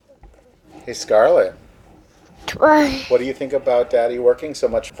Hey, Scarlett, What? what do you think about Daddy working so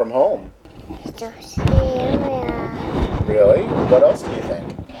much from home? Really? What else do you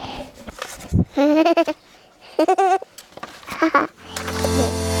think?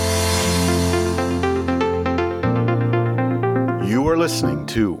 You are listening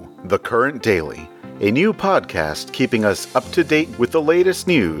to The Current Daily, a new podcast keeping us up to date with the latest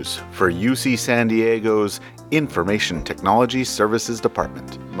news for UC San Diego's Information Technology Services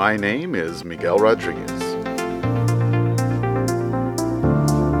Department. My name is Miguel Rodriguez.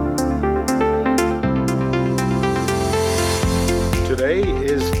 Today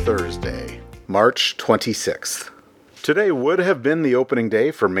is Thursday, March 26th. Today would have been the opening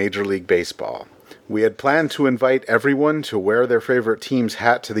day for Major League Baseball. We had planned to invite everyone to wear their favorite team's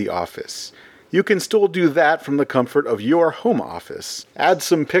hat to the office. You can still do that from the comfort of your home office. Add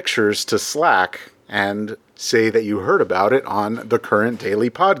some pictures to Slack and say that you heard about it on the Current Daily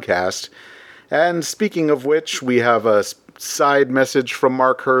podcast. And speaking of which, we have a side message from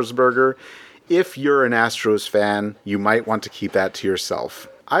Mark Herzberger. If you're an Astros fan, you might want to keep that to yourself.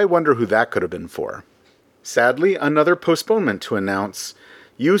 I wonder who that could have been for. Sadly, another postponement to announce.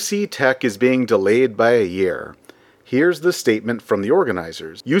 UC Tech is being delayed by a year. Here's the statement from the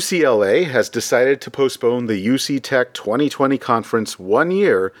organizers. UCLA has decided to postpone the UC Tech 2020 conference 1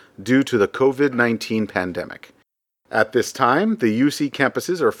 year due to the COVID-19 pandemic. At this time, the UC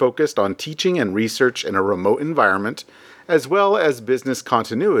campuses are focused on teaching and research in a remote environment, as well as business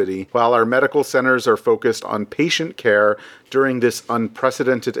continuity, while our medical centers are focused on patient care during this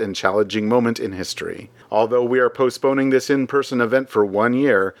unprecedented and challenging moment in history. Although we are postponing this in-person event for 1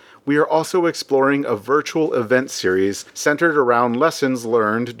 year, we are also exploring a virtual event series centered around lessons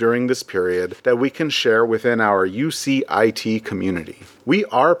learned during this period that we can share within our UCIT community. We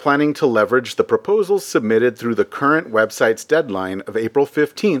are planning to leverage the proposals submitted through the current website's deadline of April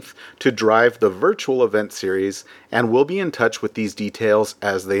 15th to drive the virtual event series, and we'll be in touch with these details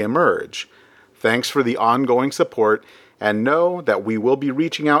as they emerge. Thanks for the ongoing support, and know that we will be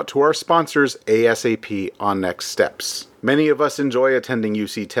reaching out to our sponsors ASAP on next steps. Many of us enjoy attending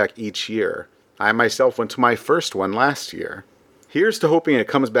UC Tech each year. I myself went to my first one last year. Here's to hoping it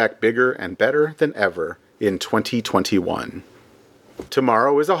comes back bigger and better than ever in 2021.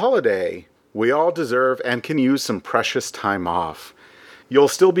 Tomorrow is a holiday. We all deserve and can use some precious time off. You'll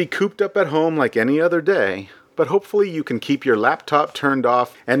still be cooped up at home like any other day, but hopefully you can keep your laptop turned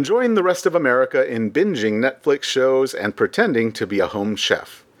off and join the rest of America in binging Netflix shows and pretending to be a home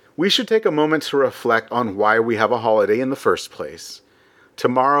chef. We should take a moment to reflect on why we have a holiday in the first place.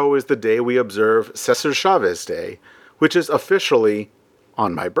 Tomorrow is the day we observe Cesar Chavez Day, which is officially,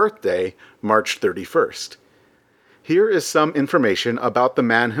 on my birthday, March 31st. Here is some information about the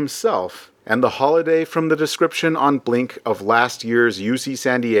man himself and the holiday from the description on Blink of last year's UC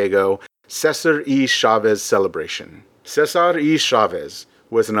San Diego Cesar E. Chavez celebration. Cesar E. Chavez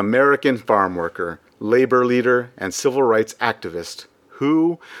was an American farm worker, labor leader, and civil rights activist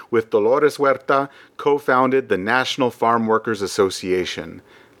who, with Dolores Huerta, co-founded the National Farm Workers Association,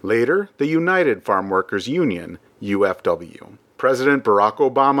 later the United Farm Workers Union, UFW. President Barack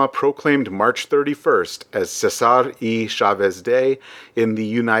Obama proclaimed March 31st as Cesar E. Chavez Day in the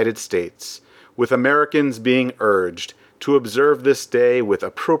United States, with Americans being urged to observe this day with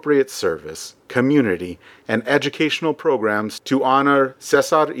appropriate service, community, and educational programs to honor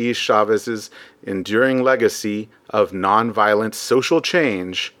Cesar E. Chavez's enduring legacy of nonviolent social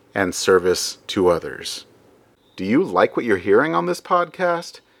change and service to others. Do you like what you're hearing on this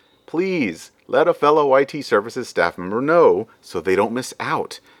podcast? Please let a fellow IT services staff member know so they don't miss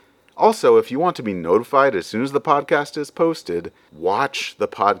out. Also, if you want to be notified as soon as the podcast is posted, watch the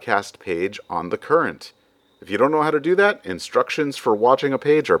podcast page on The Current. If you don't know how to do that, instructions for watching a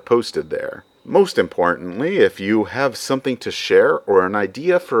page are posted there. Most importantly, if you have something to share or an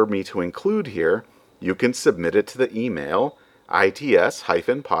idea for me to include here, you can submit it to the email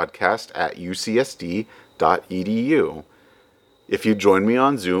its-podcast@ucsd.edu. If you join me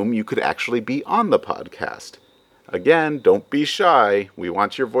on Zoom, you could actually be on the podcast. Again, don't be shy. We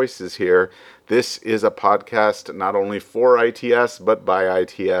want your voices here. This is a podcast not only for ITS, but by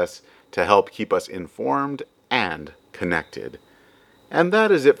ITS, to help keep us informed and connected. And that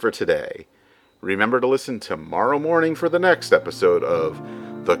is it for today. Remember to listen tomorrow morning for the next episode of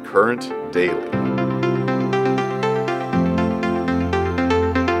The Current Daily.